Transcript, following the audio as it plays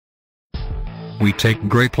We take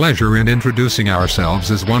great pleasure in introducing ourselves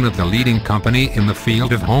as one of the leading company in the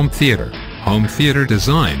field of home theater, home theater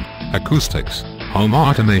design, acoustics, home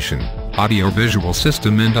automation, audio-visual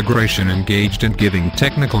system integration, engaged in giving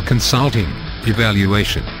technical consulting,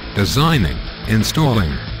 evaluation, designing,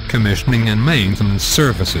 installing, commissioning and maintenance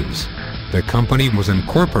services. The company was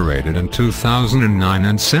incorporated in 2009,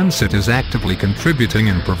 and since it is actively contributing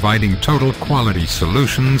and providing total quality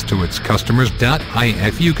solutions to its customers.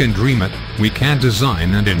 If you can dream it, we can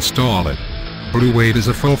design and install it. BlueWave is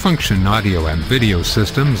a full-function audio and video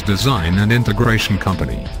systems design and integration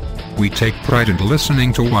company. We take pride in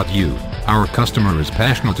listening to what you, our customer, is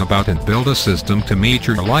passionate about and build a system to meet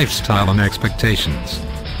your lifestyle and expectations.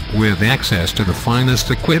 With access to the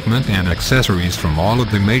finest equipment and accessories from all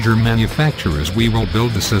of the major manufacturers, we will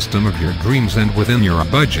build the system of your dreams and within your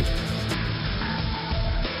budget.